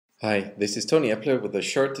Hi, this is Tony Epler with a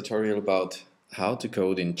short tutorial about how to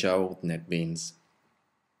code in Java with NetBeans.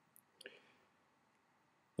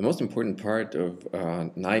 The most important part of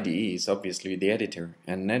an IDE is obviously the editor,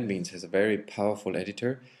 and NetBeans has a very powerful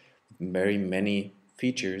editor with very many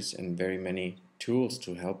features and very many tools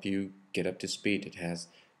to help you get up to speed. It has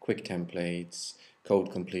quick templates,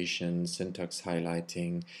 code completion, syntax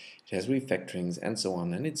highlighting, it has refactorings and so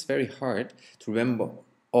on, and it's very hard to remember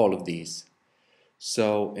all of these.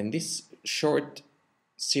 So in this short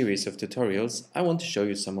series of tutorials, I want to show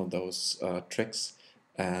you some of those tricks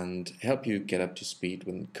and help you get up to speed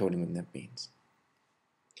when coding with NetBeans.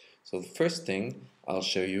 So the first thing I'll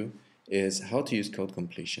show you is how to use code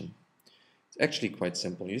completion. It's actually quite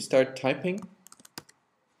simple. You start typing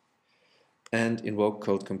and invoke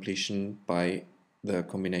code completion by the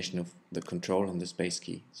combination of the control and the space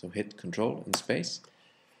key. So hit control and space,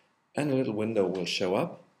 and a little window will show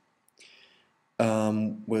up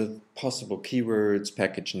with possible keywords,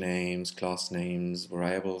 package names, class names,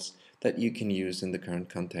 variables that you can use in the current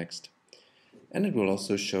context. And it will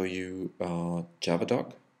also show you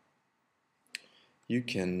Javadoc. You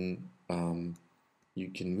can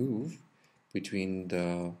move between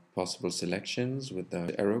the possible selections with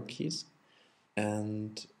the arrow keys,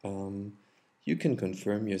 and you can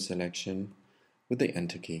confirm your selection with the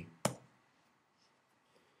enter key.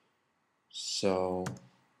 So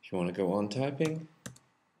if you want to go on typing,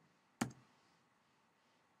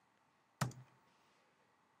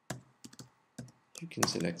 you can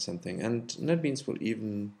select something, and NetBeans will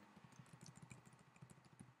even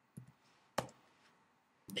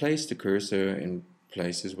place the cursor in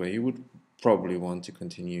places where you would probably want to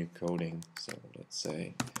continue coding. So let's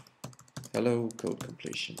say hello code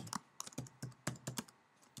completion.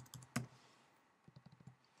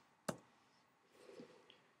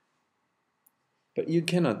 But you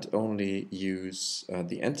cannot only use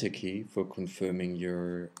the enter key for confirming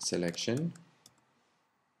your selection.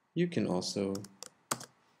 You can also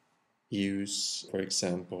use, for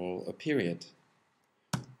example, a period,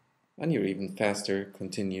 and you're even faster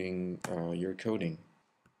continuing your coding.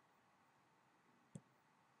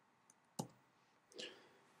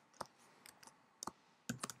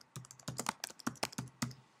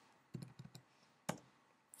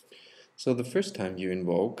 So the first time you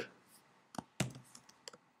invoke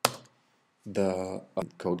the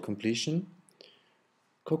code completion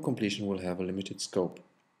will have a limited scope.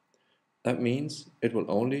 That means it will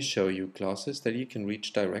only show you classes that you can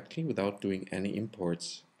reach directly without doing any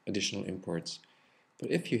imports, additional imports. But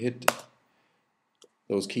if you hit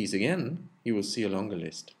those keys again, you will see a longer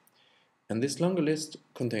list. And this longer list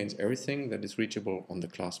contains everything that is reachable on the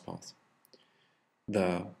class path.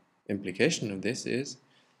 The implication of this is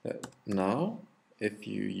that now, if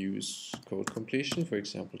you use code completion, for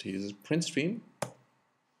example, to use a print stream,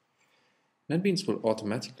 NetBeans will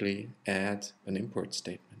automatically add an import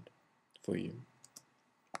statement for you.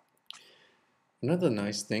 Another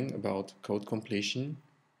nice thing about code completion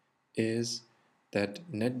is that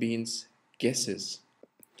NetBeans guesses.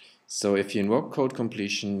 So if you invoke code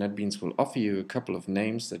completion, NetBeans will offer you a couple of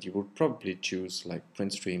names that you would probably choose, like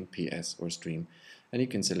print stream, PS, or stream, and you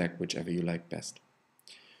can select whichever you like best.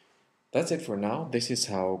 That's it for now. This is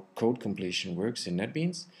how code completion works in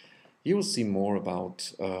NetBeans. You will see more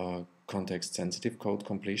about context-sensitive code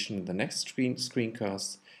completion in the next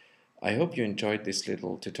screencast. I hope you enjoyed this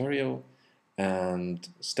little tutorial, and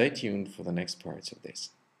stay tuned for the next parts of this.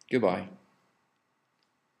 Goodbye.